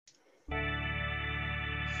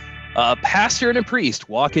A pastor and a priest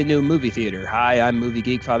walk into a movie theater. Hi, I'm movie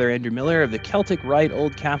geek Father Andrew Miller of the Celtic Rite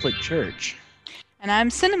Old Catholic Church. And I'm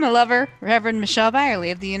cinema lover, Reverend Michelle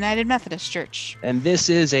Byerly of the United Methodist Church. And this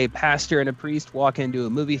is A Pastor and a Priest Walk Into a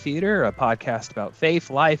Movie Theater, a podcast about faith,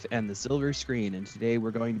 life, and the silver screen. And today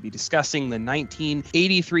we're going to be discussing the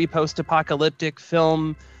 1983 post-apocalyptic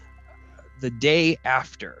film, The Day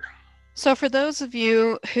After. So for those of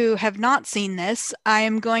you who have not seen this, I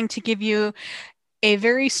am going to give you a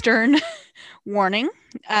very stern warning.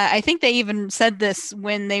 I think they even said this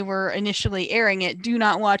when they were initially airing it. Do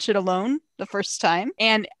not watch it alone the first time.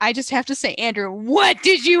 And I just have to say, Andrew, what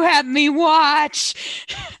did you have me watch?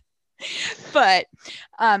 But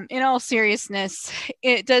in all seriousness,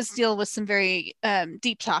 it does deal with some very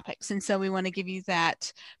deep topics. And so we want to give you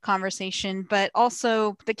that conversation. But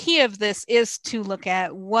also the key of this is to look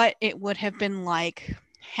at what it would have been like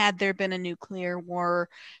had there been a nuclear war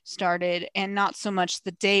started, and not so much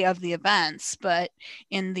the day of the events, but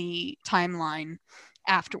in the timeline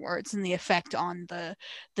afterwards and the effect on the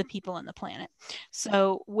people and the planet.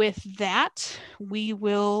 So with that, we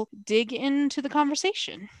will dig into the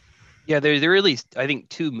conversation. Yeah, there are really, I think,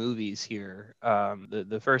 two movies here.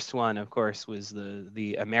 The first one, of course, was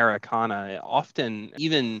the Americana, often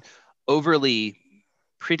even overly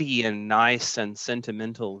pretty and nice and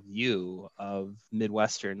sentimental view of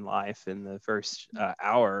Midwestern life in the first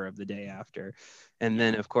hour of The Day After. And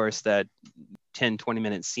then, of course, that 10-20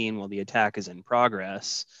 minute scene while the attack is in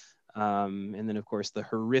progress. And then, of course, the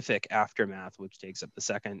horrific aftermath, which takes up the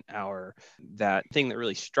second hour. That thing that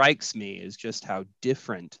really strikes me is just how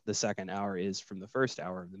different the second hour is from the first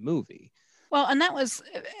hour of the movie. Well, and that was,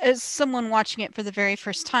 as someone watching it for the very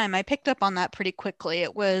first time, I picked up on that pretty quickly.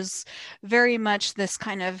 It was very much this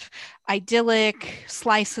kind of idyllic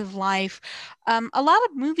slice of life. A lot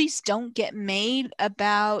of movies don't get made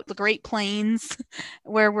about the Great Plains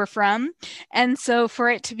where we're from. And so for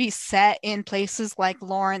it to be set in places like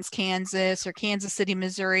Lawrence, Kansas or Kansas City,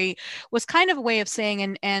 Missouri was kind of a way of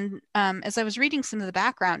saying, and as I was reading some of the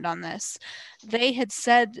background on this, they had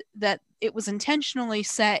said that it was intentionally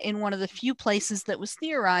set in one of the few places that was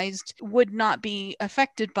theorized would not be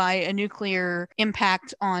affected by a nuclear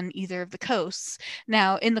impact on either of the coasts.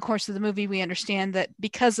 Now, in the course of the movie, we understand that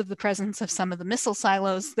because of the presence of some of the missile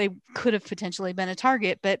silos, they could have potentially been a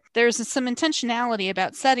target, but there's some intentionality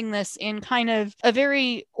about setting this in kind of a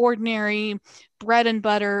very ordinary bread and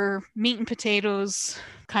butter, meat and potatoes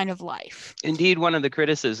kind of life. Indeed, one of the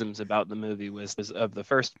criticisms about the movie was of the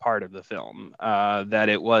first part of the film, that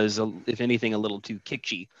it was, if anything, a little too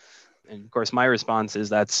kitschy. And of course, my response is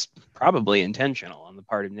that's probably intentional on the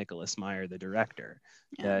part of Nicholas Meyer, the director,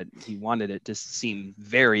 that he wanted it to seem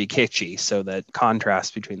very kitschy so that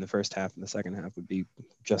contrast between the first half and the second half would be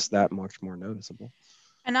just that much more noticeable.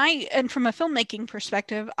 And from a filmmaking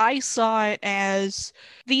perspective, I saw it as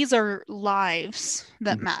these are lives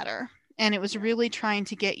that matter. And it was really trying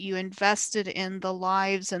to get you invested in the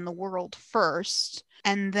lives and the world first,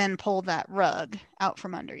 and then pull that rug out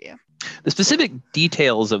from under you. The specific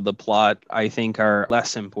details of the plot, I think, are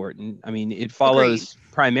less important. I mean, it follows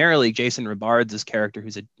primarily Jason Robards' character,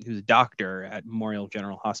 who's a doctor at Memorial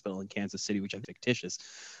General Hospital in Kansas City, which is a fictitious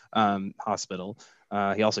hospital.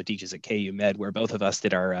 He also teaches at KU Med, where both of us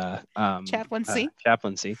did our chaplaincy.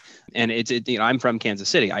 And I'm from Kansas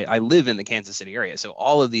City. I live in the Kansas City area, so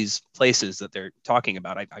all of these places that they're talking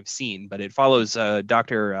about, I've seen. But it follows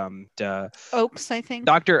Dr. Oakes, I think.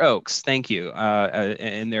 Dr. Oakes, thank you.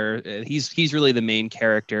 And he's really the main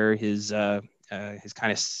character. His kind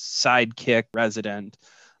of sidekick resident.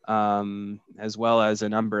 As well as a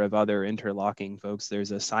number of other interlocking folks.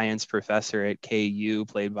 There's a science professor at KU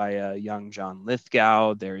played by a young John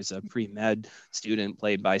Lithgow. There's a pre-med student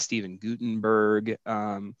played by Stephen Gutenberg.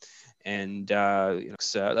 So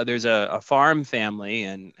there's a farm family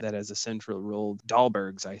and that has a central role,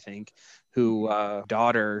 Dahlbergs, I think, who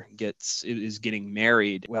daughter is getting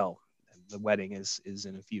married. Well, the wedding is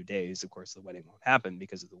in a few days. Of course, the wedding won't happen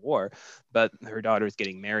because of the war, but her daughter is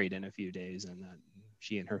getting married in a few days, and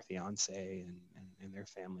she and her fiance and their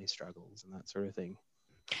family struggles and that sort of thing.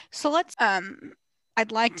 So let's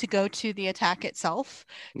I'd like to go to the attack itself,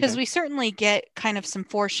 because we certainly get kind of some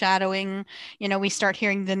foreshadowing. We start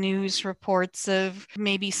hearing the news reports of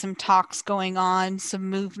maybe some talks going on, some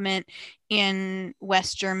movement in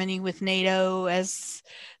West Germany with NATO as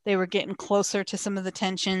they were getting closer to some of the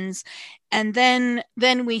tensions. And then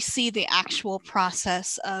we see the actual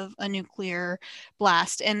process of a nuclear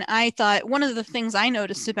blast. And I thought one of the things I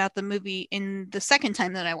noticed about the movie in the second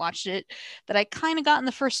time that I watched it, that I kind of got in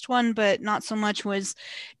the first one, but not so much, was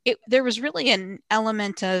there was really an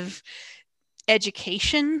element of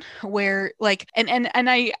education where like and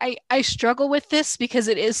I struggle with this because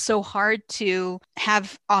it is so hard to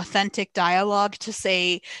have authentic dialogue to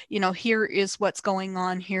say, here is what's going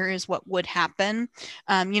on, here is what would happen.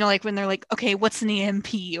 Like when they're like, okay, what's an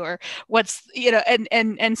EMP, or what's,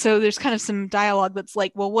 and so there's kind of some dialogue that's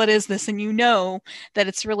like, well, what is this? And that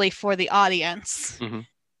it's really for the audience. Mm-hmm.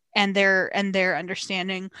 And their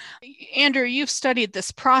understanding. Andrew, you've studied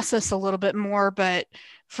this process a little bit more, but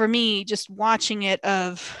for me, just watching it,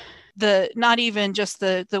 of the not even just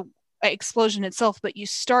the explosion itself, but you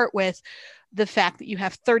start with the fact that you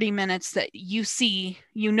have 30 minutes that you see,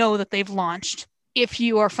 that they've launched. If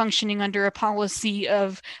you are functioning under a policy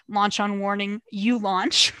of launch on warning, you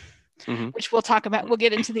launch, Mm-hmm. which we'll talk about. We'll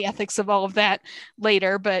get into the ethics of all of that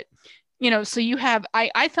later. But, so you have,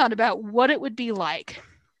 I thought about what it would be like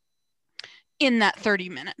in that 30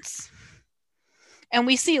 minutes. And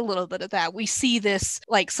we see a little bit of that. We see this,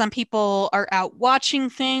 like, some people are out watching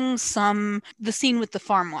things, the scene with the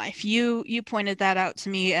farm wife. You pointed that out to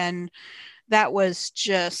me, and that was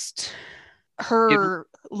just her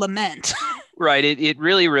lament. Right. It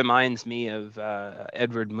really reminds me of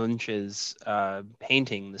Edvard Munch's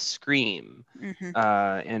painting, The Scream. Mm-hmm.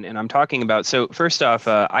 And I'm talking about, so first off,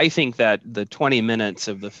 I think that the 20 minutes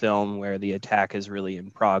of the film where the attack is really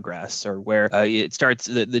in progress, or where it starts,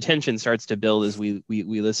 the tension starts to build as we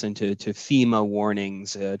listen to FEMA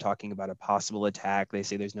warnings talking about a possible attack. They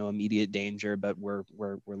say there's no immediate danger, but we're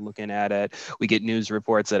looking at it. We get news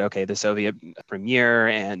reports that, okay, the Soviet premier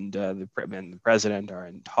and the president are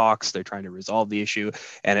in talks. They're trying to resolve the issue.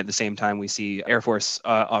 And at the same time, we see Air Force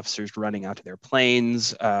officers running out to their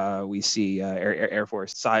planes. We see Air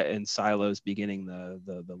Force in silos beginning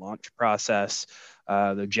the launch process.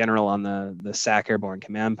 The general on the SAC Airborne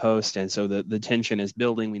Command Post. And so the tension is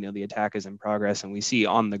building. We know the attack is in progress, and we see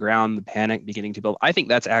on the ground the panic beginning to build. I think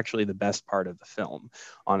that's actually the best part of the film,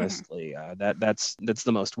 honestly. Mm-hmm. That's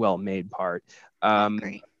the most well-made part. I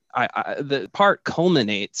agree. The part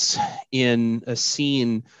culminates in a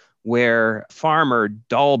scene where farmer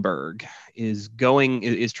Dahlberg is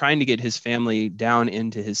trying to get his family down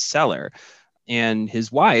into his cellar, and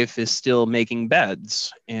his wife is still making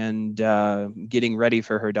beds and getting ready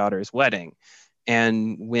for her daughter's wedding.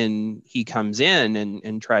 And when he comes in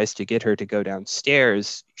and tries to get her to go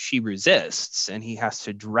downstairs, she resists, and he has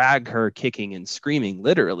to drag her kicking and screaming,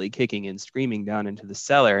 literally kicking and screaming, down into the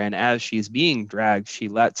cellar. And as she's being dragged, she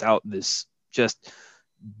lets out this just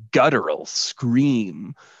guttural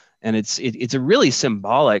scream. And it's a really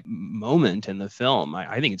symbolic moment in the film.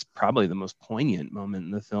 I think it's probably the most poignant moment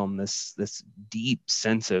in the film, this deep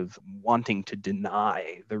sense of wanting to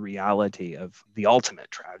deny the reality of the ultimate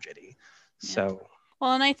tragedy. Yeah. So,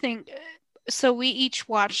 well, and I think, so we each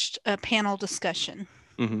watched a panel discussion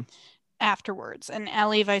mm-hmm. afterwards, and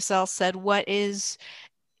Elie Wiesel said, what is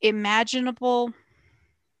imaginable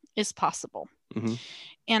is possible. Mm-hmm.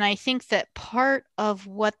 And I think that part of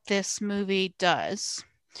what this movie does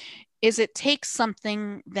is it takes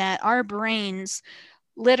something that our brains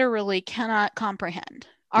literally cannot comprehend.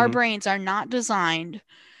 Our Mm-hmm. brains are not designed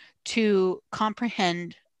to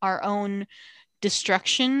comprehend our own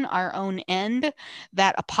destruction, our own end,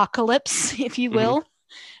 that apocalypse, if you will.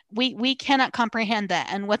 Mm-hmm. We cannot comprehend that.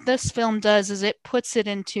 And what this film does is it puts it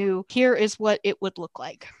into, here is what it would look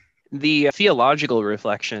like. The theological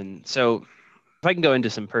reflection. So if I can go into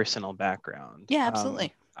some personal background. Yeah,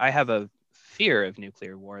 absolutely. I have a fear of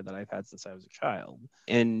nuclear war that I've had since I was a child.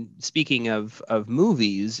 And speaking of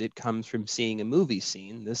movies, it comes from seeing a movie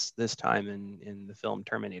scene, this time in the film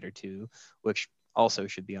Terminator 2, which also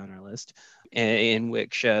should be on our list, in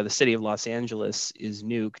which the city of Los Angeles is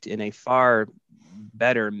nuked in a far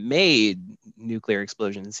better made nuclear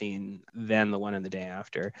explosion scene than the one in The Day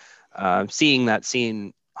After. Seeing that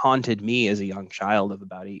scene haunted me as a young child of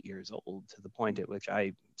about 8 years old, to the point at which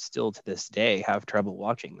I still to this day have trouble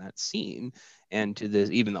watching that scene. And to this,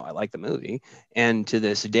 even though I like the movie, and to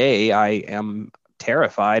this day, I am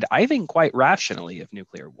terrified, I think quite rationally, of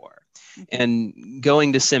nuclear war. And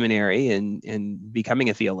going to seminary and becoming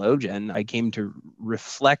a theologian, I came to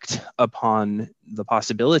reflect upon the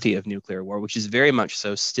possibility of nuclear war, which is very much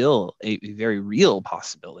so still a very real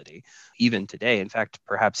possibility, even today. In fact,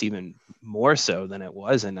 perhaps even more so than it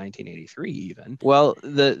was in 1983 even. Well,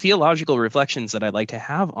 the theological reflections that I'd like to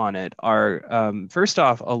have on it are, first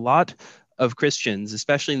off, a lot of Christians,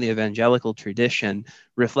 especially in the evangelical tradition,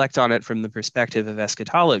 reflect on it from the perspective of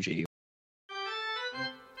eschatology.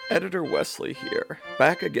 Editor Wesley here,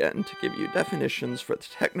 back again to give you definitions for the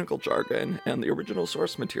technical jargon and the original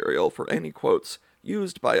source material for any quotes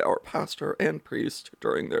used by our pastor and priest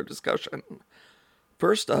during their discussion.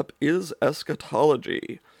 First up is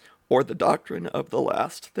eschatology, or the doctrine of the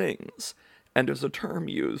last things, and is a term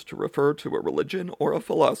used to refer to a religion or a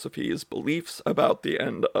philosophy's beliefs about the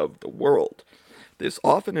end of the world. This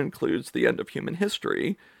often includes the end of human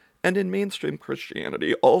history, and in mainstream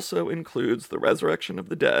Christianity also includes the resurrection of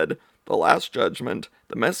the dead, the Last Judgment,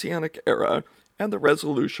 the Messianic era, and the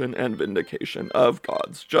resolution and vindication of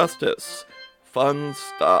God's justice. Fun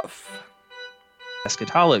stuff.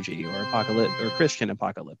 Eschatology or Christian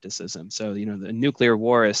apocalypticism. So, the nuclear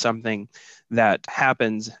war is something that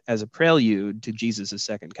happens as a prelude to Jesus'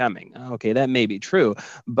 second coming. Okay, that may be true,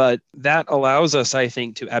 but that allows us, I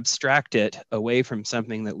think, to abstract it away from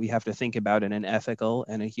something that we have to think about in an ethical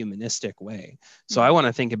and a humanistic way. So I want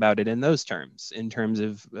to think about it in those terms, in terms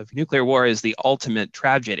of nuclear war as the ultimate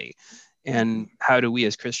tragedy. And how do we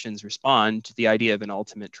as Christians respond to the idea of an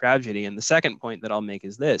ultimate tragedy? And the second point that I'll make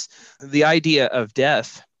is this: the idea of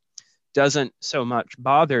death doesn't so much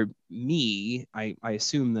bother me. I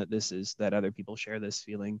assume that other people share this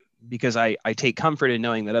feeling, because I take comfort in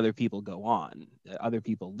knowing that other people go on, that other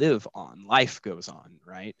people live on, life goes on,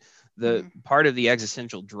 right? The part of the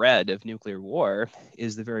existential dread of nuclear war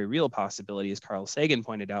is the very real possibility, as Carl Sagan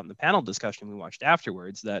pointed out in the panel discussion we watched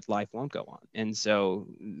afterwards, that life won't go on. And so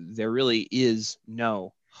there really is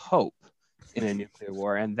no hope in a nuclear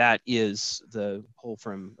war, and that is the pull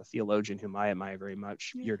from a theologian whom I admire very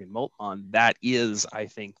much, Jürgen Moltmann. That is, I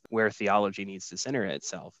think, where theology needs to center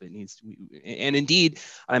itself. It needs to, and indeed,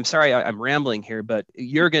 I'm sorry, I'm rambling here, but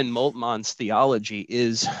Jürgen Moltmann's theology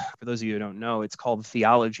is, for those of you who don't know, it's called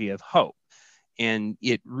theology of hope. And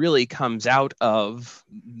it really comes out of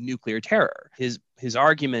nuclear terror. His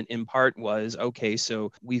argument in part was, okay,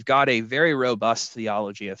 so we've got a very robust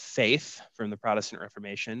theology of faith from the Protestant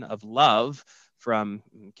Reformation, of love from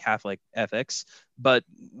Catholic ethics, but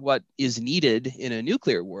what is needed in a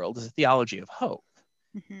nuclear world is a theology of hope.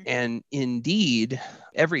 And indeed,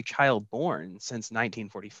 every child born since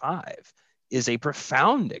 1945 is a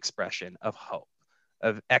profound expression of hope,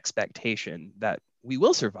 of expectation that we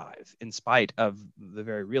will survive in spite of the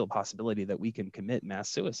very real possibility that we can commit mass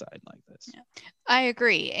suicide like this. Yeah, I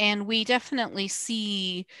agree. And we definitely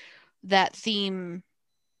see that theme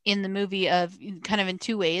in the movie of kind of in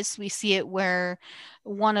two ways. We see it where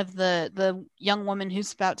one of the young woman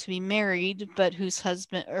who's about to be married, but whose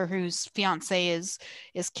husband or whose fiance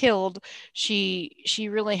is killed, she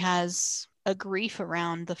really has a grief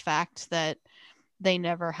around the fact that they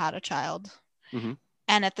never had a child.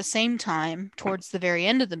 And at the same time, towards the very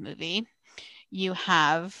end of the movie, you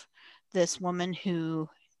have this woman who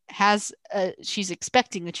she's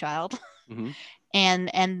expecting a child.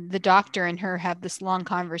 And the doctor and her have this long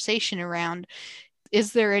conversation around,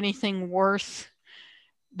 is there anything worth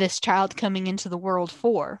this child coming into the world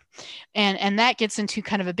for? And that gets into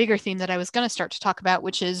kind of a bigger theme that I was going to start to talk about,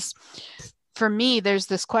 which is, for me, there's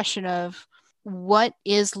this question of what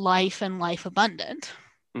is life and life abundant?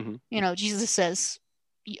 Jesus says,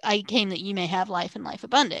 I came that you may have life and life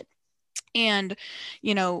abundant. And,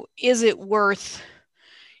 is it worth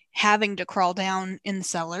having to crawl down in the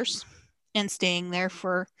cellars and staying there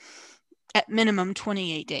for at minimum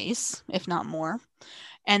 28 days, if not more,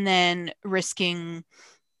 and then risking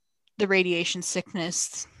the radiation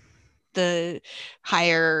sickness, the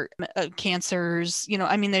higher cancers,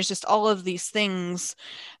 there's just all of these things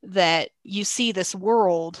that you see this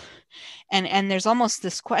world, and there's almost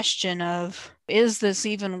this question of, is this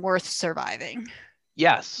even worth surviving?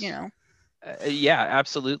 Yes. Yeah,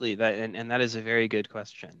 absolutely. That is a very good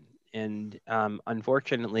question. And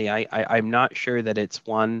unfortunately, I'm not sure that it's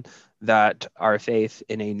one that our faith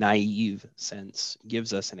in a naive sense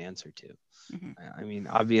gives us an answer to. I mean,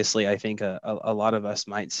 obviously, I think a lot of us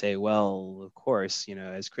might say, well, of course,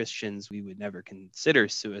 as Christians, we would never consider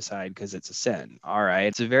suicide because it's a sin. All right.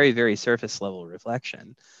 It's a very, very surface level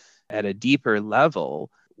reflection. At a deeper level,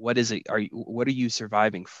 what is it? What are you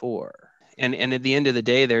surviving for? And at the end of the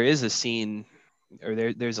day, there is a scene,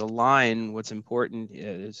 or there's a line. What's important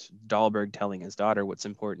is Dahlberg telling his daughter, what's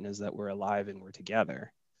important is that we're alive and we're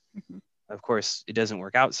together. Of course, it doesn't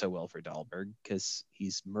work out so well for Dahlberg because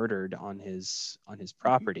he's murdered on his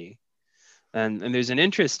property. And there's an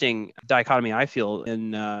interesting dichotomy, I feel,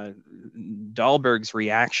 in Dahlberg's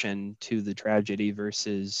reaction to the tragedy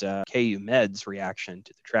versus KU Med's reaction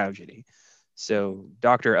to the tragedy. So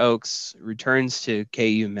Dr. Oakes returns to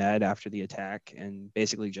KU Med after the attack and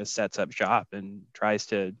basically just sets up shop and tries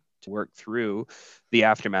to work through the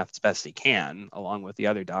aftermath as best he can, along with the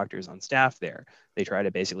other doctors on staff there. They try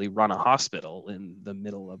to basically run a hospital in the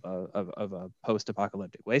middle of a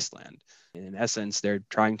post-apocalyptic wasteland. In essence, they're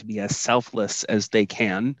trying to be as selfless as they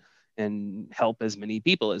can and help as many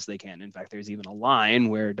people as they can. In fact, there's even a line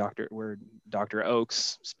where Dr.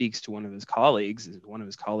 Oakes speaks to one of his colleagues. One of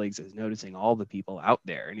his colleagues is noticing all the people out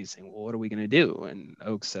there, and he's saying, well, what are we going to do? And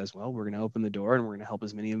Oakes says, well, we're going to open the door and we're going to help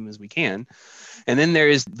as many of them as we can. And then there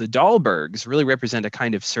is the Dahlbergs really represent a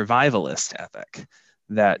kind of survivalist ethic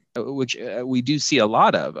that which we do see a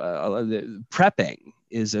lot of. Prepping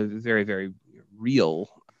is a very, very real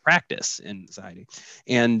practice in society.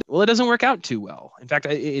 And well, it doesn't work out too well. In fact,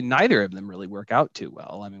 neither of them really work out too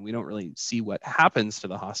well. I mean, we don't really see what happens to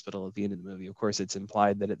the hospital at the end of the movie. Of course, it's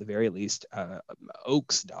implied that at the very least,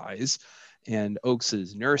 Oakes dies, and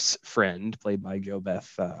Oakes's nurse friend, played by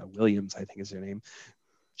JoBeth Williams, I think is her name,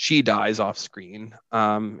 she dies off screen.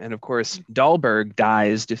 And of course, Dahlberg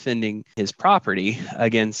dies defending his property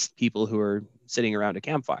against people who are sitting around a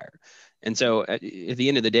campfire. And so at the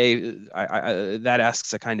end of the day, that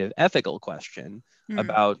asks a kind of ethical question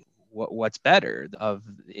about what's better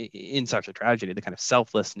in such a tragedy, the kind of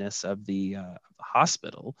selflessness of the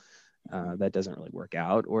hospital that doesn't really work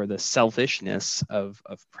out, or the selfishness of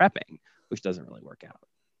prepping, which doesn't really work out.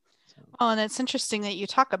 So. Well, and it's interesting that you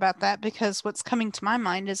talk about that, because what's coming to my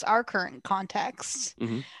mind is our current context,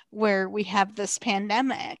 where we have this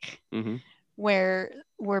pandemic, where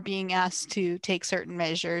we're being asked to take certain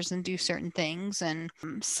measures and do certain things, and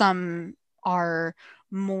some are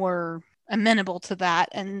more amenable to that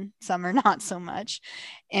and some are not so much,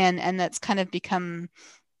 and that's kind of become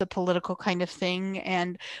the political kind of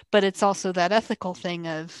thing, but it's also that ethical thing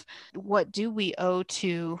of what do we owe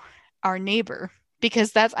to our neighbor,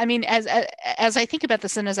 because that's, I mean, as I think about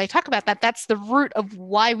this and as I talk about that, that's the root of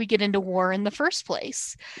why we get into war in the first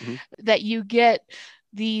place, that you get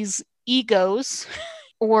these egos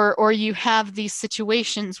or you have these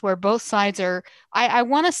situations where both sides are, I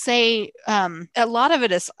want to say a lot of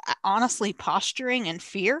it is honestly posturing and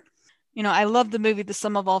fear. You know, I love the movie The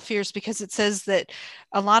Sum of All Fears, because it says that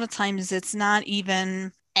a lot of times it's not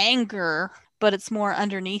even anger, but it's more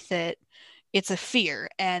underneath it. It's a fear,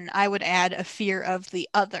 and I would add a fear of the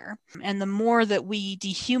other. And the more that we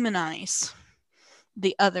dehumanize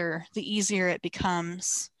the other, the easier it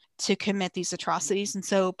becomes to commit these atrocities. And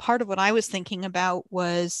so part of what I was thinking about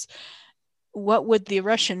was, what would the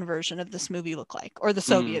Russian version of this movie look like, or the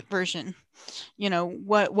Soviet version? You know,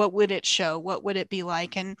 what would it show? What would it be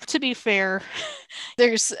like? And to be fair,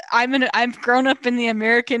 I've grown up in the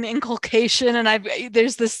American inculcation, and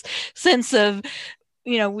there's this sense of,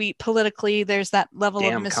 you know, we politically, there's that level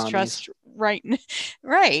of mistrust, commies.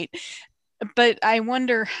 Right. But I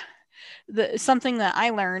wonder, something that I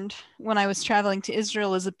learned when I was traveling to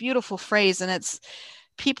Israel is a beautiful phrase, and it's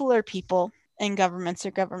people are people and governments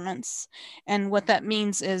are governments. And what that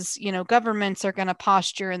means is, you know, governments are going to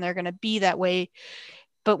posture and they're going to be that way.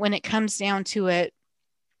 But when it comes down to it,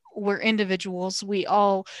 we're individuals. We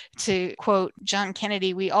all, to quote John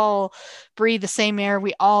Kennedy, we all breathe the same air.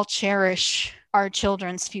 We all cherish our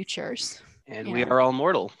children's futures. And we are all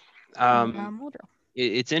mortal.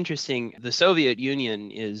 It's interesting. The Soviet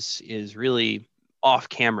Union is really off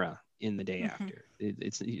camera in The Day After.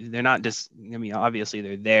 They're not just, I mean, obviously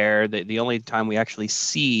they're there. The only time we actually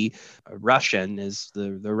see a Russian is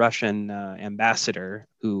the Russian ambassador,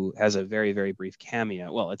 who has a very, very brief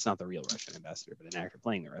cameo. Well, it's not the real Russian ambassador, but an actor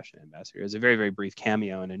playing the Russian ambassador. It's a very, very brief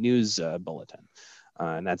cameo in a news bulletin.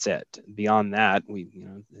 And that's it. Beyond that,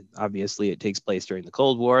 obviously it takes place during the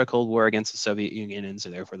Cold War against the Soviet Union, and so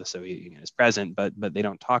therefore the Soviet Union is present, but they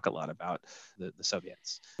don't talk a lot about the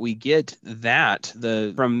Soviets. We get that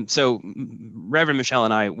so Reverend Michelle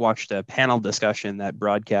and I watched a panel discussion that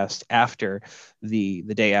broadcast after the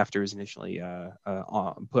Day After was initially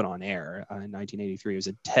put on air in 1983. It was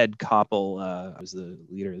Ted Koppel was the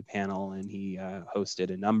leader of the panel, and he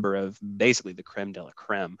hosted a number of basically the creme de la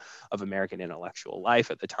creme of American intellectual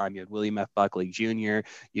life at the time. You had William F. Buckley Jr.,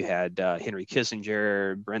 you had Henry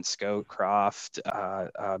Kissinger, Brent Scowcroft,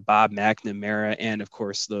 Bob McNamara, and of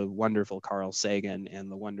course the wonderful Carl Sagan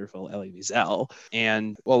and the wonderful Elie Wiesel.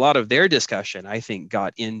 And a lot of their discussion, I think,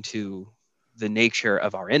 got into the nature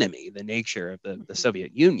of our enemy, the nature of the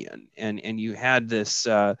Soviet Union. And you had this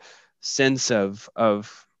sense of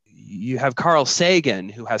you have Carl Sagan,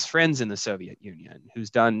 who has friends in the Soviet Union, who's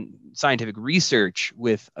done scientific research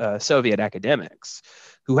with Soviet academics,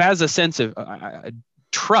 who has a sense of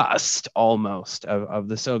trust almost of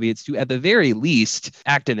the Soviets to, at the very least,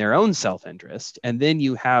 act in their own self-interest. And then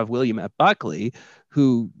you have William F. Buckley,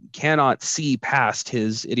 who cannot see past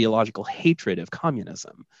his ideological hatred of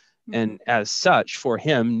communism. And as such, for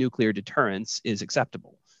him, nuclear deterrence is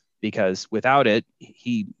acceptable, because without it,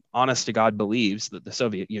 he honest to God believes that the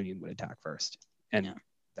Soviet Union would attack first. And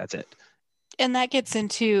that's it. And that gets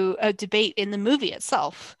into a debate in the movie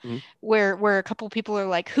itself, Mm-hmm. where a couple people are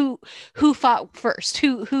like, who fought first?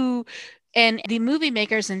 Who and the movie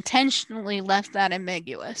makers intentionally left that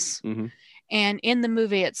ambiguous. Mm-hmm. And in the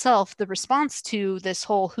movie itself, the response to this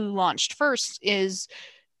whole who launched first is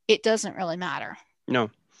it doesn't really matter.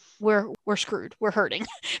 No. We're screwed. We're hurting.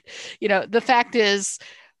 The fact is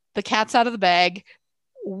the cat's out of the bag.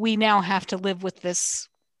 We now have to live with this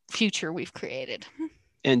future we've created.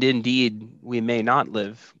 And indeed, we may not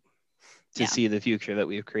live to Yeah. see the future that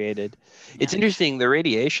we've created. Yeah. It's interesting, the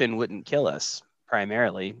radiation wouldn't kill us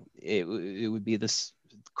primarily. It would be this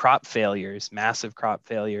crop failures, massive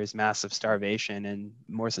starvation, and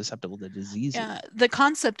more susceptible to diseases. Yeah, the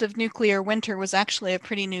concept of nuclear winter was actually a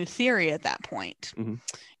pretty new theory at that point. Mm-hmm.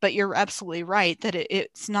 But you're absolutely right that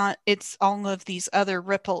it's all of these other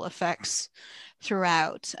ripple effects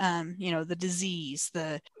throughout, the disease,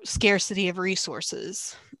 the scarcity of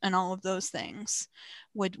resources, and all of those things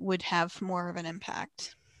would have more of an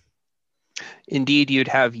impact. Indeed, you'd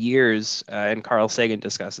have years, and Carl Sagan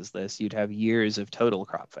discusses this, you'd have years of total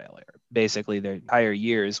crop failure. Basically, the entire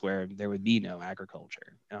years where there would be no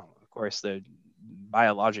agriculture. Now, of course, the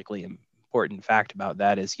biologically important fact about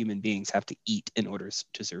that is human beings have to eat in order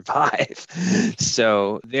to survive.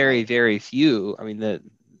 So very, very few, I mean,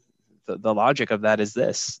 the logic of that is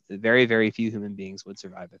this: very, very few human beings would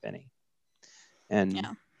survive, if any. And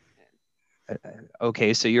yeah.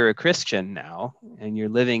 Okay, so you're a Christian now and you're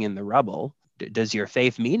living in the rubble. Does your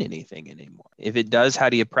faith mean anything anymore? If it does, how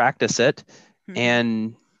do you practice it? Mm-hmm.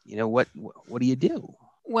 And what do you do?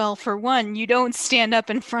 Well, for one, you don't stand up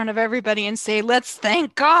in front of everybody and say, "Let's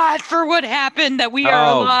thank God for what happened, that we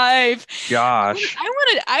are alive." Gosh.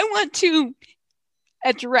 I want to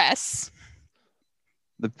address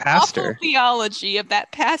the pastor awful theology of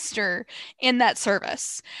that pastor in that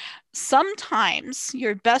service. Sometimes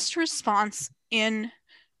your best response in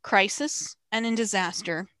crisis and in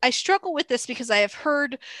disaster. I struggle with this because I have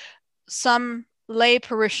heard some lay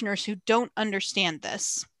parishioners who don't understand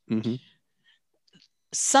this. Mm-hmm.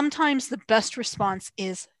 Sometimes the best response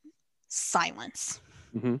is silence.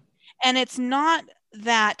 Mm-hmm. And it's not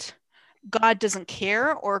that God doesn't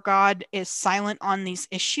care or God is silent on these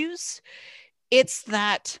issues. It's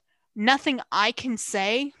that nothing I can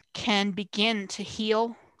say can begin to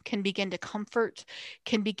heal, can begin to comfort,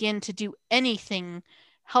 can begin to do anything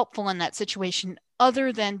helpful in that situation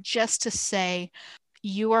other than just to say,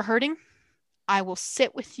 you are hurting. I will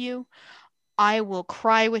sit with you. I will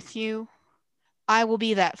cry with you. I will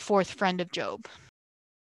be that fourth friend of Job.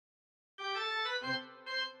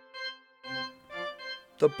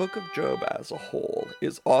 The Book of Job as a whole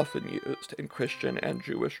is often used in Christian and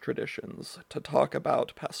Jewish traditions to talk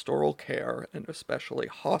about pastoral care and especially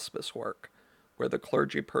hospice work, where the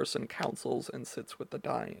clergy person counsels and sits with the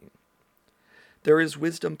dying. There is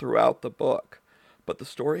wisdom throughout the book, but the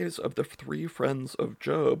stories of the three friends of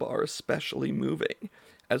Job are especially moving,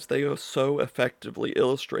 as they so effectively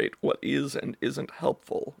illustrate what is and isn't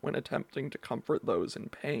helpful when attempting to comfort those in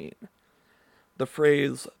pain. The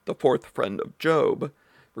phrase, "the fourth friend of Job,"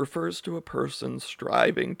 refers to a person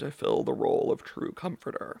striving to fill the role of true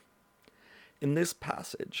comforter. In this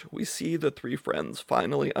passage, we see the three friends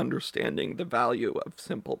finally understanding the value of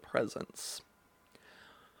simple presence.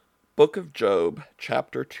 Book of Job,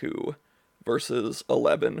 chapter 2, verses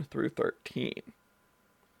 11 through 13.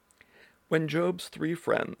 When Job's three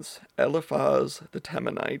friends, Eliphaz the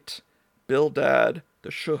Temanite, Bildad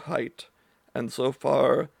the Shuhite, and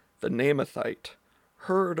Zophar the Naamathite,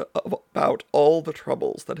 heard about all the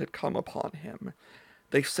troubles that had come upon him,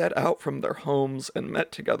 they set out from their homes and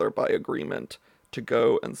met together by agreement to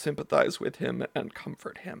go and sympathize with him and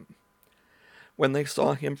comfort him. When they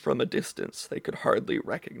saw him from a distance, they could hardly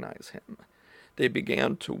recognize him. They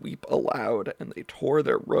began to weep aloud, and they tore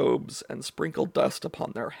their robes and sprinkled dust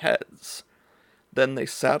upon their heads. Then they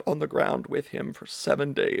sat on the ground with him for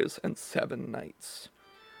 7 days and 7 nights.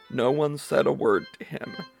 No one said a word to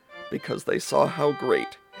him, because they saw how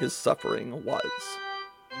great his suffering was.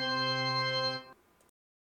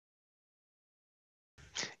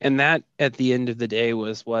 And that, at the end of the day,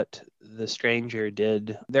 was what the stranger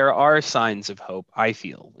did. There are signs of hope, I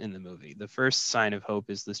feel, in the movie. The first sign of hope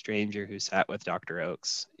is the stranger who sat with Dr.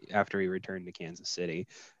 Oakes after he returned to Kansas City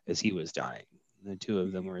as he was dying. The two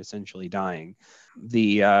of them were essentially dying.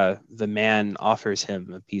 The man offers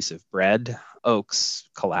him a piece of bread. Oakes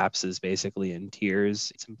collapses basically in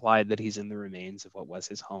tears. It's implied that he's in the remains of what was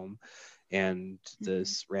his home. And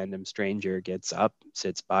this random stranger gets up,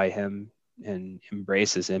 sits by him, and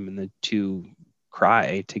embraces him, and the two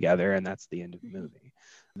cry together, and that's the end of the movie.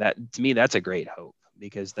 That, to me, that's a great hope,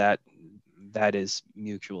 because that that is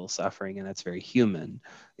mutual suffering, and that's very human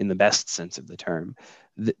in the best sense of the term.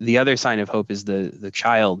 The other sign of hope is the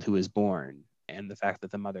child who is born, and the fact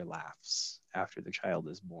that the mother laughs after the child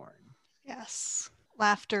is born. Yes.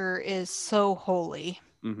 Laughter is so holy.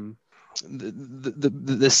 Mm-hmm.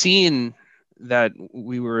 The scene that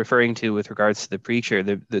we were referring to with regards to the preacher,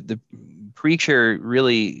 the preacher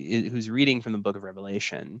really who's reading from the book of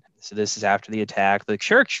Revelation. So this is after the attack. The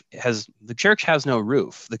church has no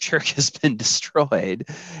roof. The church has been destroyed,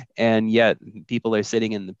 and yet people are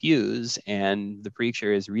sitting in the pews, and the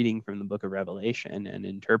preacher is reading from the book of Revelation and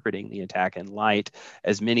interpreting the attack in light,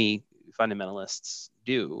 as many fundamentalists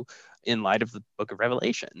do, in light of the book of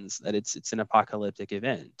Revelations, that it's an apocalyptic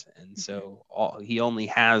event. And so he only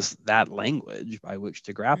has that language by which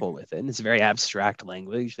to grapple with it. And it's a very abstract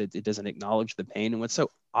language that it doesn't acknowledge the pain. And what's so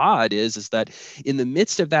odd is that in the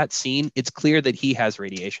midst of that scene, it's clear that he has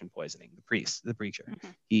radiation poisoning, the preacher. Mm-hmm.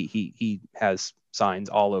 He has signs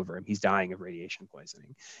all over him. He's dying of radiation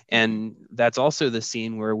poisoning. And that's also the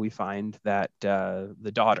scene where we find that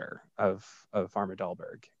the daughter of Farmer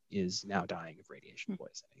Dahlberg is now dying of radiation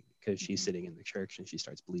poisoning, because she's sitting in the church and she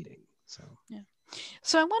starts bleeding. So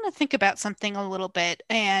I want to think about something a little bit,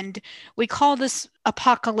 and we call this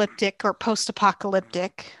apocalyptic or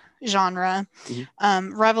post-apocalyptic genre.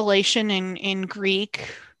 Mm-hmm. Revelation in Greek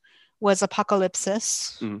was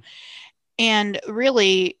apocalypsis. Mm-hmm. And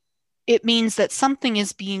really, it means that something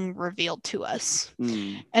is being revealed to us.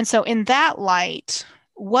 Mm-hmm. And so in that light,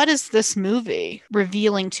 what is this movie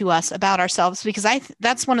revealing to us about ourselves? Because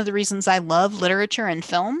that's one of the reasons I love literature and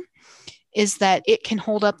film, is that it can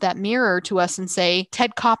hold up that mirror to us and say,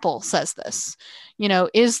 Ted Koppel says this.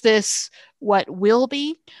 Is this what will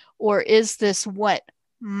be, or is this what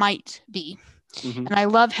might be? Mm-hmm. And I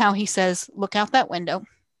love how he says, look out that window.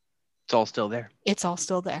 It's all still there. It's all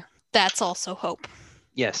still there. That's also hope.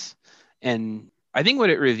 Yes. And I think what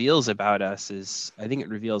it reveals about us is, I think it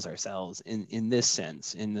reveals ourselves in this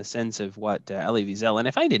sense, in the sense of what Elie Wiesel, and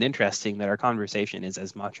I find it interesting that our conversation is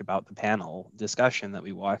as much about the panel discussion that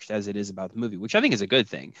we watched as it is about the movie, which I think is a good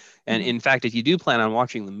thing. And in fact, if you do plan on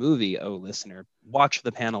watching the movie, listener, watch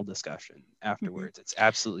the panel discussion afterwards. It's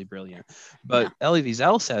absolutely brilliant. But Elie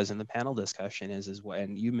Wiesel says in the panel discussion is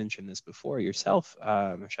when you mentioned this before yourself,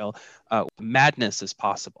 Michelle, madness is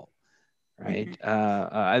possible. Right.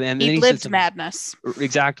 And then he lived madness.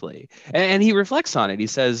 Exactly. And he reflects on it. He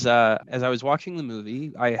says, as I was watching the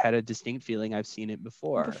movie, I had a distinct feeling I've seen it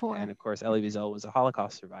before. And of course, Elie Wiesel was a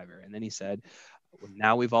Holocaust survivor. And then he said,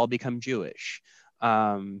 now we've all become Jewish,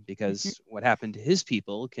 because what happened to his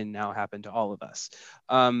people can now happen to all of us.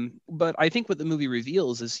 But I think what the movie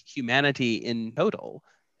reveals is humanity in total.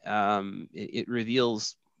 It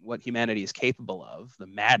reveals what humanity is capable of, the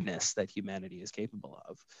madness that humanity is capable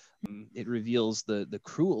of. It reveals the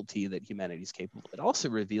cruelty that humanity is capable of. It also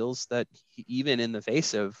reveals that even in the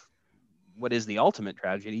face of what is the ultimate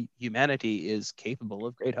tragedy, humanity is capable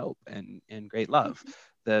of great hope and great love.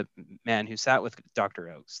 The man who sat with Dr.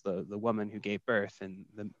 Oakes, the woman who gave birth in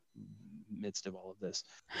the midst of all of this.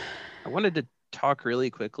 I wanted to talk really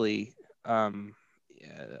quickly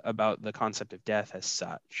about the concept of death as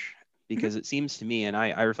such, because it seems to me, and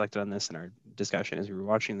I reflected on this in our discussion as we were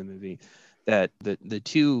watching the movie, that the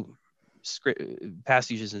two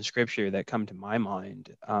passages in scripture that come to my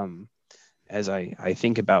mind as I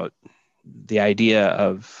think about the idea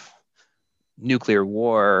of nuclear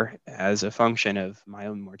war as a function of my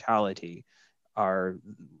own mortality are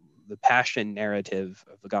the passion narrative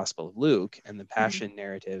of the Gospel of Luke and the passion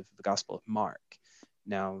narrative of the Gospel of Mark.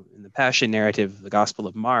 Now, in the passion narrative of the Gospel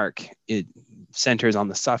of Mark, it centers on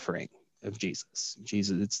the suffering of Jesus.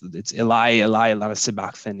 It's Eli, Eli, lama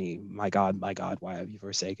sabachthani, my God, why have you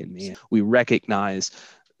forsaken me? We recognize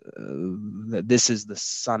that this is the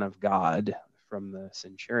Son of God from the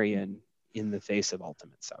centurion in the face of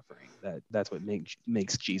ultimate suffering. That's what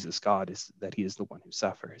makes Jesus God, is that he is the one who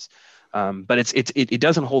suffers. But it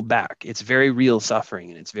doesn't hold back. It's very real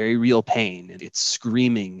suffering, and it's very real pain, and it's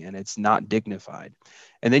screaming, and it's not dignified.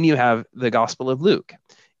 And then you have the Gospel of Luke,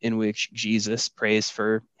 in which Jesus prays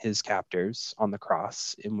for his captors on the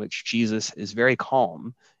cross, in which Jesus is very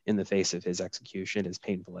calm in the face of his execution, his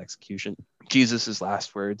painful execution. Jesus's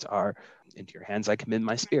last words are, "Into your hands I commend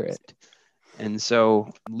my spirit." And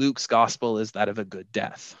so Luke's gospel is that of a good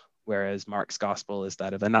death, whereas Mark's gospel is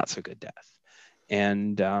that of a not so good death.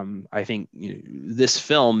 And I think this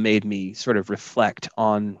film made me sort of reflect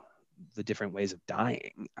on the different ways of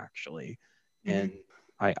dying, actually. And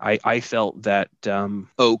I felt that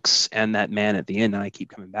Oakes and that man at the end, and I keep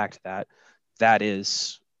coming back to that,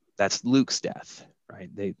 that's Luke's death, right?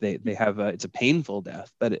 They have it's a painful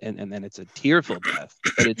death, but and then it's a tearful death,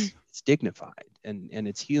 but it's dignified and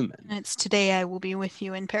it's human. And it's today I will be with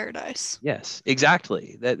you in paradise. Yes,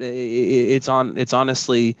 exactly. That it's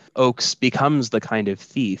honestly, Oakes becomes the kind of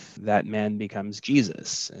thief that man becomes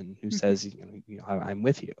Jesus, and who says, I'm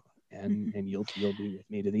with you, and you'll be with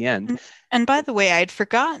me to the end. And by the way, I'd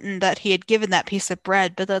forgotten that he had given that piece of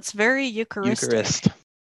bread, but that's very Eucharistic. Eucharist.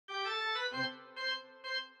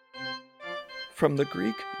 From the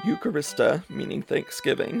Greek Eucharista, meaning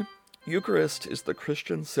thanksgiving, Eucharist is the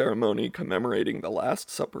Christian ceremony commemorating the Last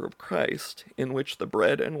Supper of Christ, in which the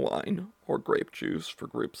bread and wine, or grape juice for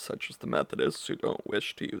groups such as the Methodists who don't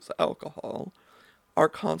wish to use alcohol, are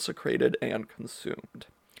consecrated and consumed.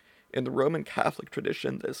 In the Roman Catholic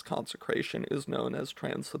tradition, this consecration is known as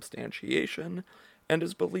transubstantiation, and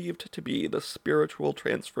is believed to be the spiritual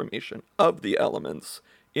transformation of the elements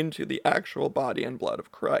into the actual body and blood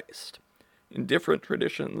of Christ. In different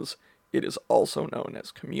traditions, it is also known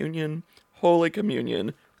as communion, Holy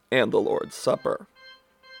Communion, and the Lord's Supper.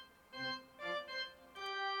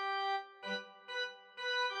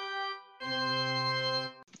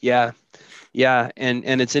 Yeah,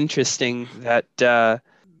 and it's interesting that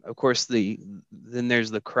of course then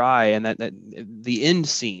there's the cry, and that the end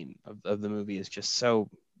scene of the movie is just so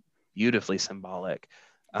beautifully symbolic.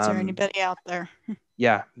 Is there anybody out there?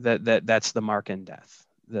 Yeah, that's the mark and death.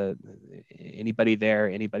 Anybody there,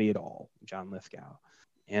 anybody at all, John Lithgow,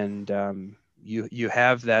 and you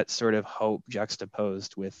have that sort of hope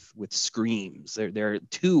juxtaposed with screams. There are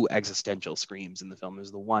two existential screams in the film.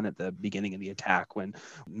 There's the one at the beginning of the attack when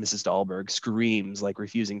Mrs. Dahlberg screams, like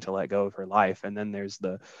refusing to let go of her life, and then there's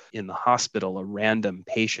in the hospital, a random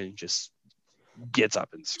patient just gets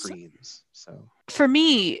up and screams. So for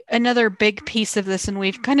me, another big piece of this, and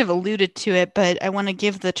we've kind of alluded to it, but I want to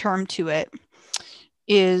give the term to it,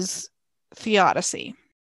 is theodicy.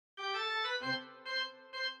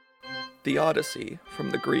 Theodicy, from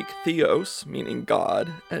the Greek theos, meaning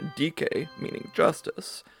God, and dike, meaning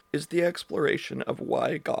justice, is the exploration of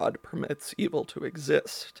why God permits evil to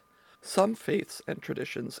exist. Some faiths and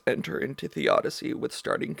traditions enter into theodicy with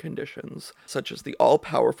starting conditions, such as the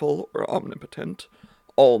all-powerful or omnipotent,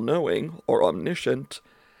 all-knowing or omniscient,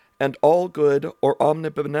 and all-good or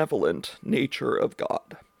omnibenevolent nature of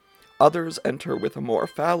God. Others enter with a more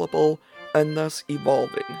fallible and thus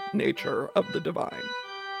evolving nature of the divine.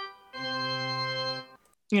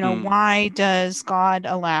 Why does God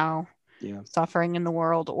allow suffering in the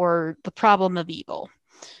world, or the problem of evil,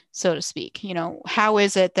 so to speak? How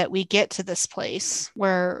is it that we get to this place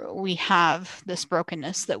where we have this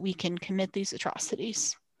brokenness that we can commit these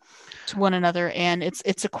atrocities to one another? And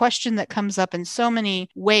it's a question that comes up in so many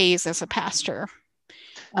ways as a pastor,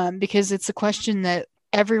 because it's a question that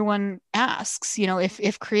everyone asks.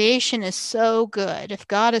 If creation is so good, if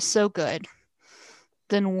God is so good,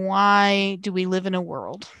 then why do we live in a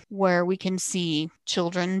world where we can see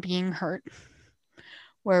children being hurt,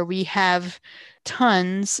 where we have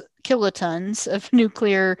kilotons of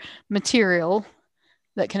nuclear material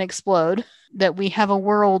that can explode, that we have a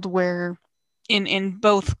world where in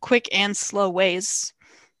both quick and slow ways,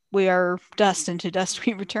 we are dust, and to dust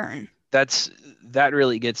we return? That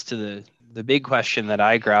really gets to the big question that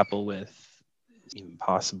I grapple with. It's even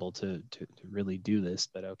possible to really do this,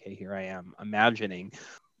 but okay, here I am imagining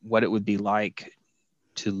what it would be like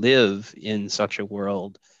to live in such a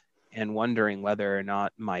world, and wondering whether or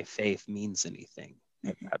not my faith means anything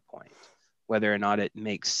at that point, whether or not it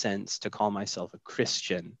makes sense to call myself a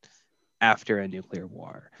Christian after a nuclear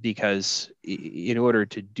war. Because in order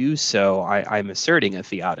to do so, I'm asserting a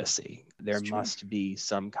theodicy. There must be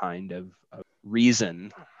some kind of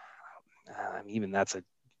reason. Even that's a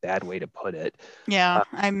bad way to put it. Yeah,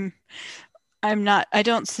 I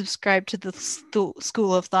don't subscribe to the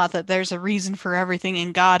school of thought that there's a reason for everything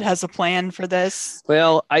and God has a plan for this.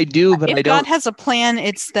 Well, I do, but if I don't. God has a plan,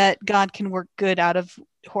 it's that God can work good out of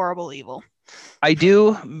horrible evil. I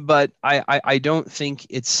do, but I don't think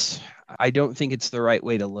it's the right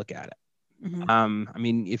way to look at it.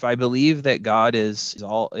 Mm-hmm. If I believe that God is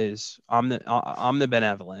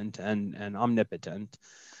omnibenevolent and omnipotent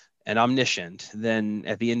and omniscient, then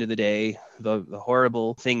at the end of the day, the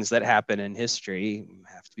horrible things that happen in history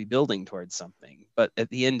have to be building towards something. But at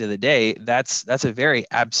the end of the day, that's a very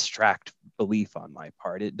abstract belief on my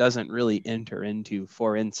part. It doesn't really enter into,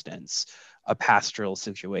 for instance, a pastoral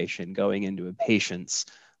situation, going into a patient's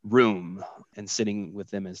room and sitting with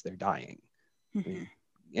them as they're dying. Mm-hmm.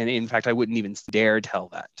 And in fact, I wouldn't even dare tell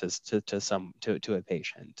that to a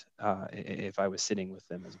patient if I was sitting with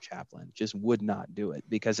them as a chaplain. Just would not do it,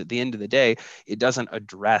 because at the end of the day, it doesn't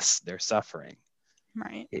address their suffering.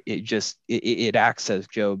 Right. It acts as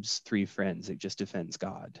Job's three friends. It just defends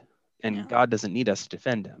God, and Yeah. God doesn't need us to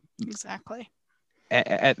defend him. Exactly.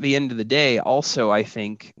 At the end of the day, also, I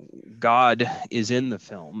think God is in the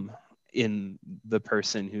film in the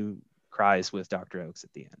person who cries with Dr. Oakes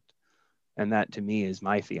at the end. And that to me is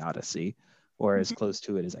my theodicy, or as close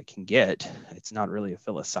to it as I can get. It's not really a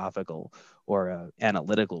philosophical or a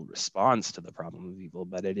analytical response to the problem of evil,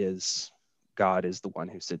 but it is God is the one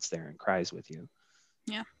who sits there and cries with you.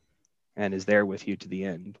 Yeah. And is there with you to the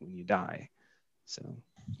end when you die. So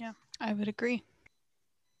yeah, I would agree.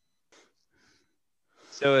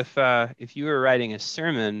 So if you were writing a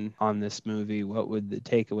sermon on this movie, what would the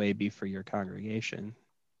takeaway be for your congregation?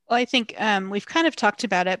 Well, I think we've kind of talked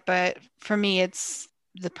about it, but for me, it's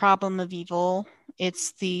the problem of evil.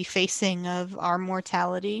 It's the facing of our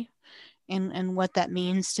mortality and what that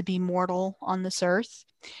means to be mortal on this earth,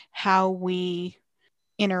 how we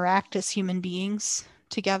interact as human beings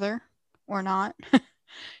together or not,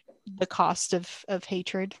 the cost of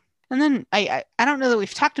hatred. And then I don't know that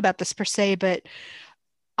we've talked about this per se, but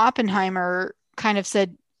Oppenheimer kind of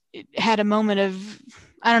said, had a moment of,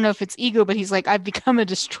 I don't know if it's ego, but he's like, I've become a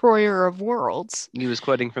destroyer of worlds. He was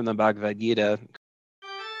quoting from the Bhagavad Gita.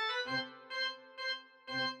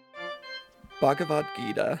 Bhagavad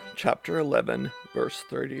Gita, chapter 11, verse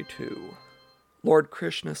 32. Lord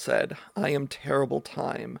Krishna said, I am terrible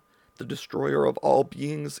time, the destroyer of all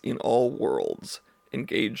beings in all worlds,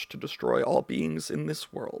 engaged to destroy all beings in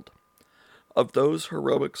this world. Of those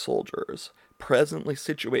heroic soldiers, presently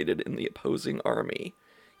situated in the opposing army,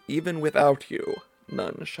 even without you,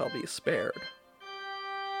 none shall be spared.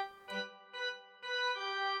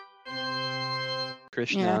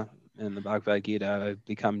 Krishna in the Bhagavad Gita, I've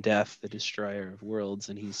become death, the destroyer of worlds,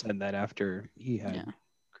 and he said that after he had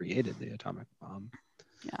created the atomic bomb.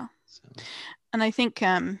 Yeah. So. And I think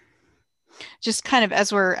just kind of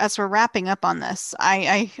as we're wrapping up on this,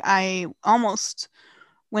 I almost,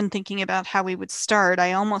 when thinking about how we would start,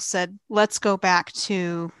 I almost said, let's go back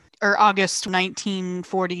to August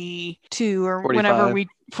 1942 or 45.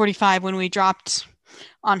 45 when we dropped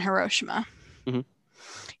on Hiroshima. Mm-hmm.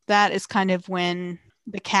 That is kind of when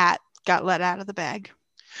the cat got let out of the bag.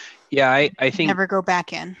 Yeah, I think never go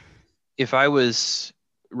back in. If I was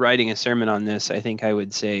writing a sermon on this, I think I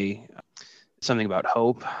would say something about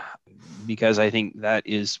hope, because I think that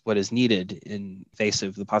is what is needed in face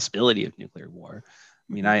of the possibility of nuclear war.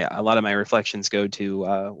 I mean, a lot of my reflections go to,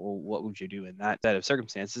 well, what would you do in that set of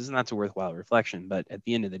circumstances? And that's a worthwhile reflection. But at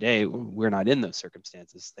the end of the day, we're not in those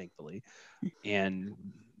circumstances, thankfully. And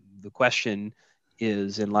the question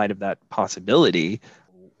is, in light of that possibility,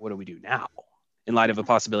 what do we do now? In light of a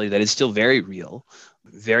possibility that is still very real,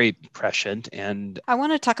 very prescient. And I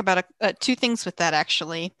want to talk about two things with that,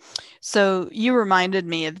 actually. So you reminded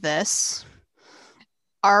me of this.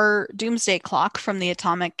 Our doomsday clock from the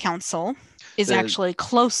Atomic Council is actually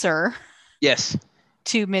closer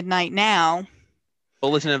to midnight now.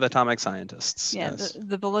 Bulletin of Atomic Scientists. Yeah, yes.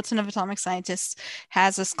 The Bulletin of Atomic Scientists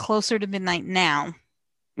has us closer to midnight now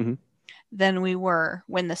than we were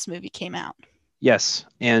when this movie came out. Yes.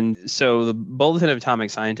 And so the Bulletin of Atomic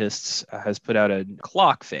Scientists has put out a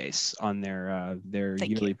clock face on their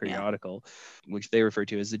yearly periodical, which they refer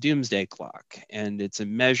to as the Doomsday Clock. And it's a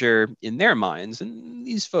measure in their minds, and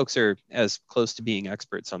these folks are as close to being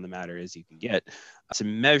experts on the matter as you can get. It's a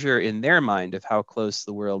measure in their mind of how close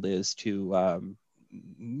the world is to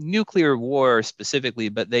nuclear war specifically,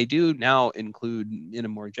 but they do now include, in a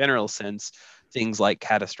more general sense, things like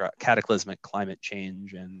cataclysmic climate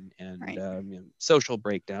change and social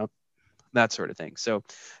breakdown, that sort of thing. So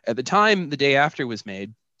at the time the day after was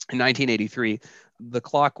made, in 1983, the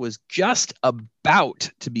clock was just about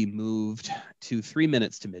to be moved to 3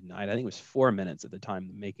 minutes to midnight. I think it was 4 minutes at the time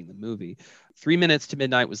of making the movie. 3 minutes to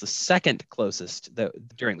midnight was the second closest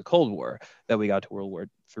during the Cold War that we got to World War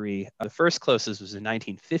III. The first closest was in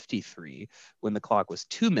 1953 when the clock was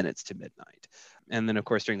 2 minutes to midnight. And then, of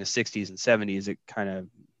course, during the 60s and 70s, it kind of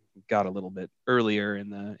got a little bit earlier in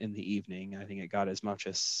the evening. I think it got as much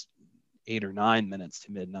as 8 or 9 minutes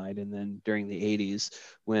to midnight. And then during the 80s,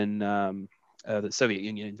 when the Soviet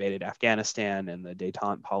Union invaded Afghanistan and the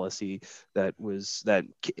détente policy that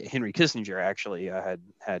Henry Kissinger actually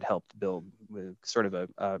had helped build, with sort of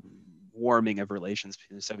a warming of relations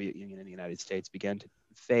between the Soviet Union and the United States, began to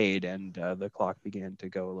fade, and the clock began to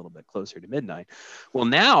go a little bit closer to midnight. Well,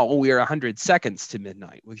 now we are 100 seconds to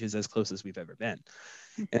midnight, which is as close as we've ever been.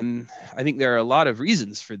 And I think there are a lot of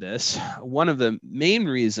reasons for this. One of the main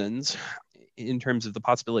reasons in terms of the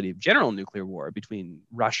possibility of general nuclear war between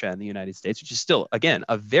Russia and the United States, which is still, again,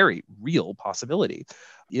 a very real possibility,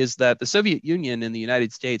 is that the Soviet Union and the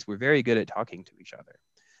United States were very good at talking to each other.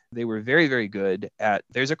 They were very, very good at,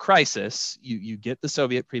 there's a crisis, you get the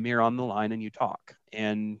Soviet premier on the line and you talk.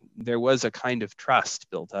 And there was a kind of trust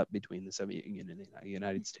built up between the Soviet Union and the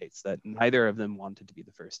United States that neither of them wanted to be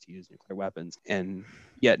the first to use nuclear weapons. And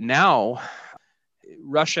yet now,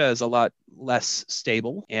 Russia is a lot less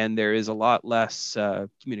stable, and there is a lot less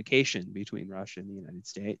communication between Russia and the United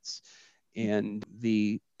States. And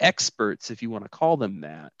the experts, if you want to call them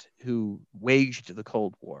that, who waged the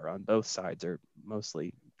Cold War on both sides are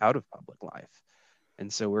mostly out of public life.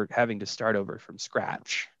 And so we're having to start over from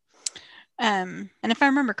scratch. And if I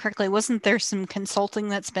remember correctly, wasn't there some consulting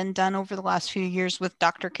that's been done over the last few years with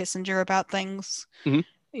Dr. Kissinger about things? Mm-hmm.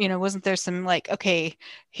 You know, wasn't there some like, okay,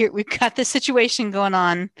 here we've got this situation going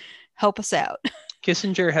on, help us out?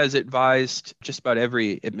 Kissinger has advised just about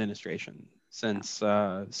every administration since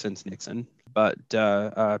Nixon, but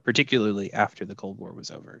particularly after the Cold War was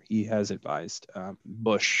over. He has advised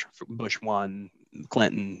Bush 1,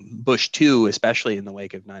 Clinton, Bush 2, especially in the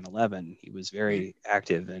wake of 9/11. He was very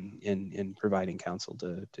active in providing counsel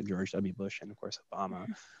to George W. Bush and, of course, Obama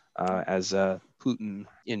as Putin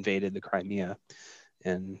invaded the Crimea.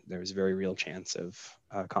 And there was a very real chance of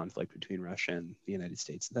conflict between Russia and the United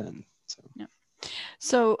States then.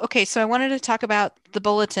 So, okay, so I wanted to talk about the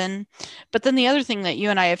bulletin, but then the other thing that you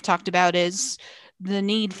and I have talked about is the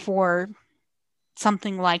need for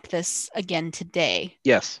something like this again today.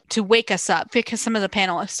 Yes. To wake us up, because some of the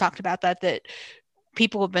panelists talked about that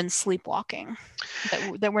people have been sleepwalking,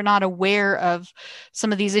 that we're not aware of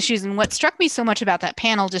some of these issues. And what struck me so much about that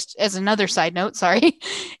panel, just as another side note, sorry,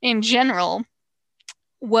 in general,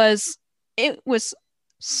 was it was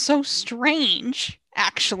so strange,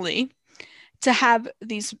 actually, to have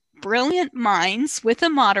these brilliant minds with a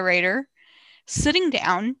moderator sitting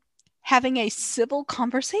down, having a civil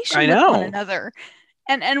conversation with one another.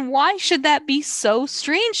 And why should that be so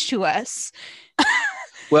strange to us?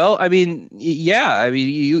 Well, I mean, yeah, I mean,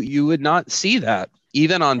 you would not see that.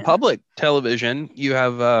 Even on public television, you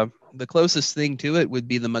have the closest thing to it would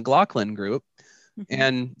be the McLaughlin Group.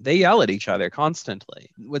 And they yell at each other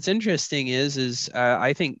constantly. What's interesting is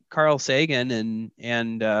I think Carl Sagan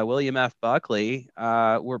and William F. Buckley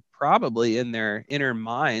were probably in their inner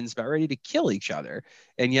minds about ready to kill each other,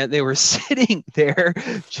 and yet they were sitting there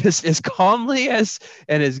just as calmly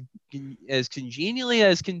and as congenially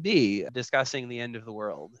as can be, discussing the end of the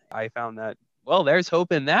world. I found that, well, there's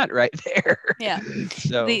hope in that right there. Yeah.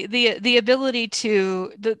 So the ability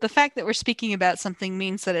to the fact that we're speaking about something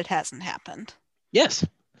means that it hasn't happened. Yes.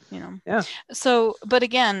 You know. Yeah. So, but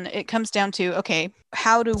again, it comes down to, okay,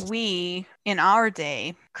 how do we in our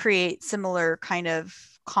day create similar kind of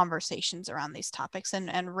conversations around these topics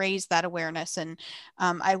and raise that awareness? And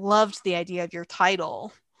I loved the idea of your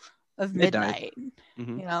title of Midnight.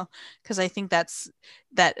 Mm-hmm. You know, because I think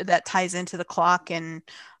that ties into the clock. And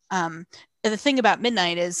the thing about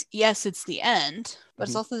midnight is, yes, it's the end, but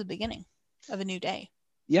it's also the beginning of a new day.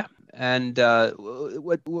 Yeah, and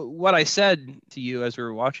what I said to you as we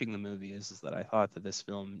were watching the movie is that I thought that this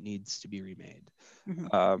film needs to be remade,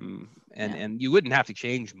 and you wouldn't have to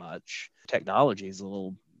change much. Technology is a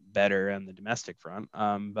little better on the domestic front,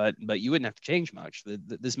 but you wouldn't have to change much.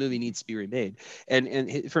 This movie needs to be remade,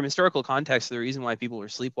 and from historical context, the reason why people were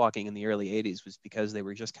sleepwalking in the early 80s was because they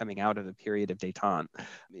were just coming out of a period of détente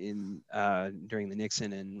during the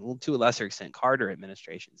Nixon and, to a lesser extent, Carter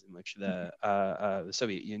administrations, in which the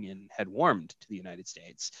Soviet Union had warmed to the United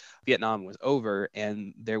States. Vietnam was over,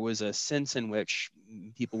 and there was a sense in which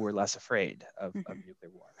people were less afraid of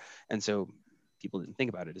nuclear war, and so people didn't think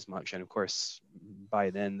about it as much. And of course, by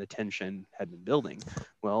then the tension had been building.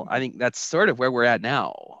 Well, I think that's sort of where we're at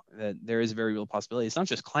now, that there is a very real possibility. It's not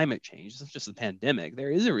just climate change, it's not just the pandemic. There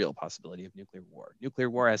is a real possibility of nuclear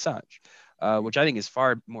war as such, which I think is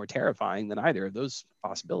far more terrifying than either of those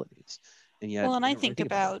possibilities. And yet, well, and I think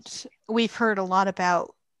about we've heard a lot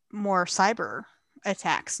about more cyber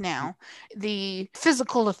attacks now, the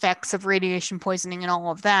physical effects of radiation poisoning and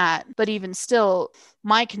all of that. But even still,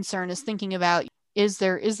 my concern is thinking about, is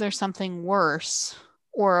there something worse,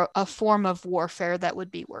 or a form of warfare that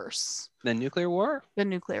would be worse than nuclear war?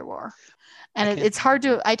 And it's hard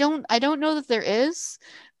to, I don't know that there is,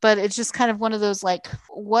 but it's just kind of one of those, like,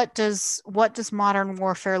 what does modern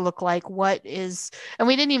warfare look like? And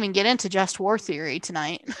we didn't even get into just war theory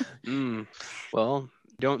tonight. Well,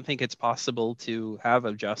 don't think it's possible to have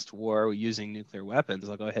a just war using nuclear weapons.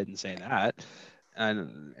 I'll go ahead and say that,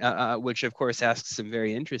 and which of course asks some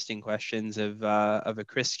very interesting questions of a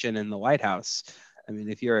Christian in the White House. I mean,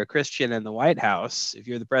 if you're a Christian in the White House, if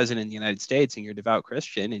you're the president of the United States and you're a devout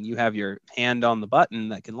Christian and you have your hand on the button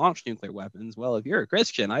that can launch nuclear weapons, well, if you're a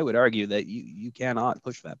Christian, I would argue that you cannot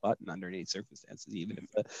push that button under any circumstances. Even if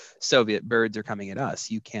the Soviet birds are coming at us,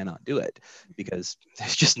 you cannot do it because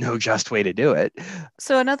there's just no just way to do it.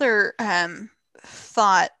 So another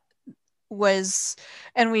thought was,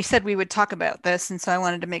 and we said we would talk about this, and so I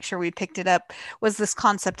wanted to make sure we picked it up, was this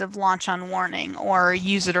concept of launch on warning, or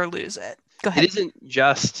use it or lose it. Go ahead. It isn't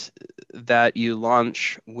just that you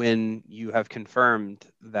launch when you have confirmed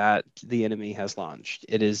that the enemy has launched.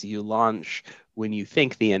 It is you launch when you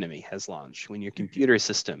think the enemy has launched, when your computer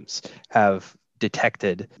systems have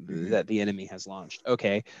detected that the enemy has launched.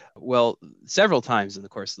 Okay, well, several times in the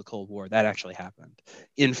course of the Cold War, that actually happened.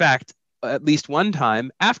 In fact, at least one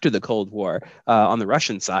time after the Cold War on the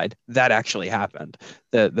Russian side, that actually happened.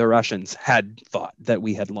 The Russians had thought that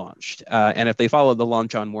we had launched. And if they followed the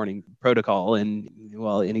launch on warning protocol in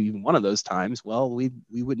even one of those times, well, we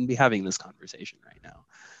wouldn't be having this conversation right now.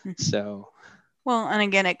 So. Well, and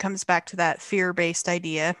again, it comes back to that fear-based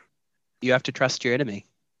idea. You have to trust your enemy.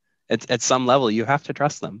 At some level, you have to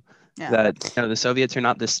trust them. Yeah. That the Soviets are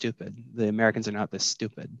not this stupid. The Americans are not this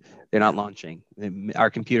stupid. They're not launching. Our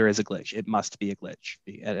computer is a glitch. It must be a glitch.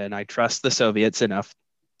 And I trust the Soviets enough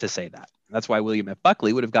to say that. That's why William F.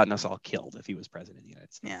 Buckley would have gotten us all killed if he was president of the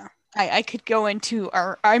United States. Yeah, I could go into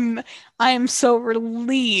I'm so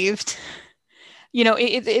relieved.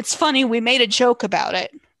 It's funny. We made a joke about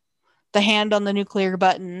it. The hand on the nuclear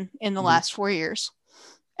button in the last 4 years.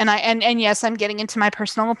 And yes, I'm getting into my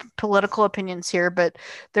personal political opinions here, but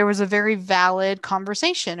there was a very valid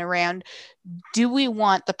conversation around, do we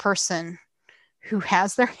want the person who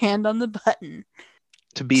has their hand on the button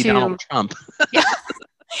to be Donald Trump? Yeah.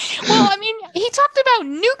 Well, I mean, he talked about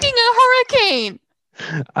nuking a hurricane.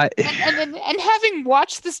 And having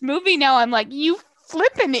watched this movie now, I'm like, you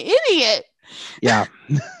flippin' idiot. Yeah.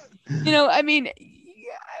 I mean,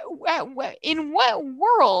 in what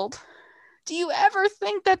world do you ever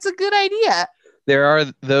think that's a good idea? There are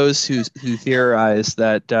those who theorize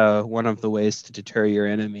that one of the ways to deter your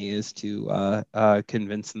enemy is to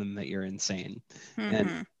convince them that you're insane. Mm-hmm.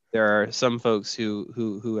 And there are some folks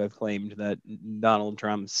who have claimed that Donald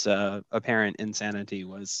Trump's apparent insanity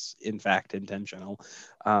was in fact intentional.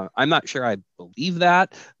 I'm not sure I believe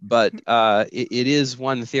that, but it is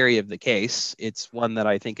one theory of the case. It's one that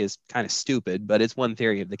I think is kind of stupid, but it's one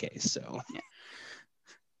theory of the case. So. Yeah.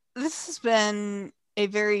 This has been a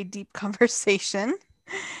very deep conversation,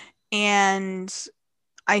 and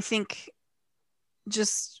I think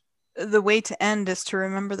just the way to end is to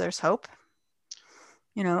remember there's hope.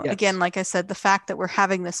 Yes. Again, like I said, the fact that we're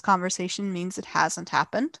having this conversation means it hasn't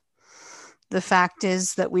happened. The fact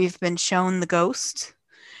is that we've been shown the ghost,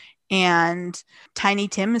 and Tiny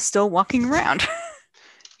Tim is still walking around.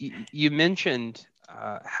 You mentioned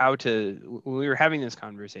when we were having this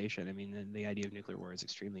conversation, I mean, the idea of nuclear war is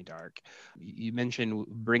extremely dark. You mentioned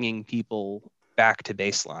bringing people back to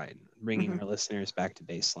baseline, bringing our listeners back to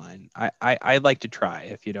baseline. I'd like to try,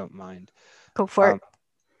 if you don't mind. Go for it.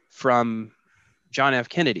 From John F.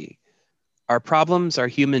 Kennedy, our problems are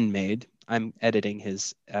human-made. I'm editing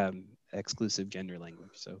his exclusive gender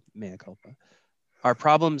language, so mea culpa. Our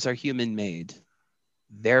problems are human-made.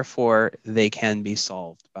 Therefore, they can be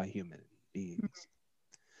solved by human beings.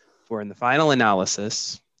 For in the final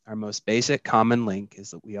analysis, our most basic common link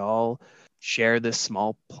is that we all share this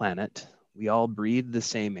small planet. We all breathe the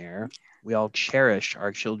same air. We all cherish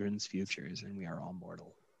our children's futures, and we are all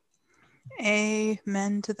mortal.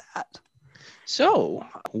 Amen to that. So,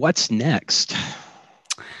 what's next?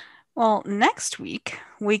 Well, next week,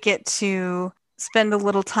 we get to spend a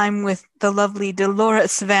little time with the lovely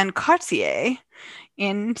Dolores Van Cartier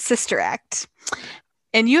in Sister Act.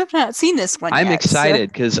 And you have not seen this one yet. I'm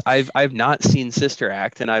excited because I've not seen Sister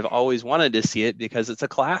Act, and I've always wanted to see it because it's a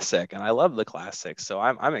classic, and I love the classics. So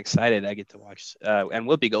I'm excited I get to watch. And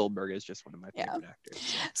Whoopi Goldberg is just one of my favorite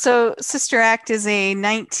actors. So Sister Act is a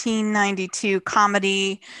 1992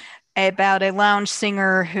 comedy about a lounge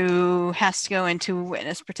singer who has to go into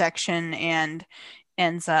witness protection and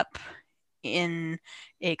ends up in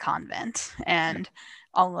a convent. And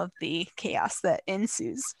all of the chaos that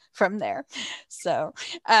ensues from there. So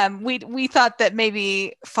we thought that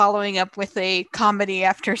maybe following up with a comedy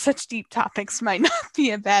after such deep topics might not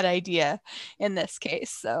be a bad idea in this case.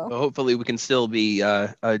 So hopefully we can still be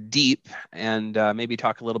deep and maybe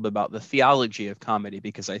talk a little bit about the theology of comedy,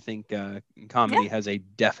 because I think comedy has a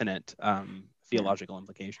definite theological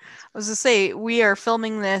implications. I was to say, we are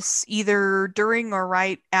filming this either during or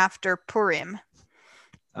right after Purim.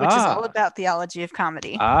 which is all about theology of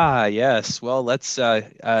comedy. Yes. Well, let's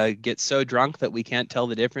get so drunk that we can't tell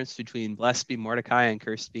the difference between blessed be Mordecai and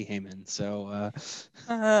cursed be Haman. So,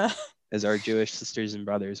 as our Jewish sisters and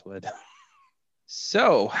brothers would.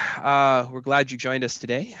 So, we're glad you joined us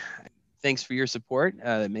today. Thanks for your support.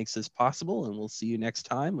 That makes this possible, and we'll see you next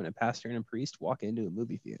time when a pastor and a priest walk into a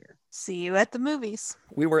movie theater. See you at the movies.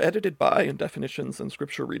 We were edited by, and definitions and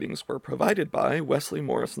scripture readings were provided by Wesley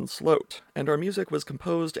Morrison Sloat, and our music was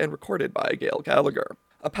composed and recorded by Gail Gallagher.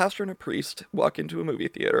 A Pastor and a Priest Walk into a Movie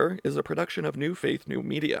Theater is a production of New Faith, New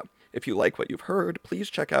Media. If you like what you've heard,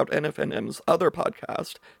 please check out NFNM's other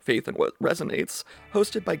podcast, Faith and What Resonates,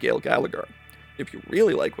 hosted by Gail Gallagher. If you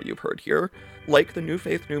really like what you've heard here, like the New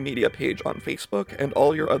Faith New Media page on Facebook and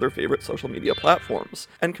all your other favorite social media platforms,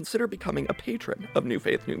 and consider becoming a patron of New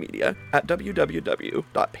Faith New Media at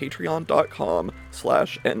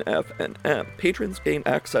www.patreon.com/NFNM. Patrons gain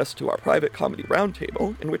access to our private comedy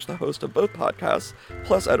roundtable, in which the host of both podcasts,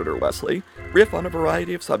 plus editor Wesley, riff on a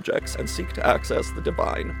variety of subjects and seek to access the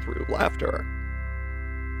divine through laughter.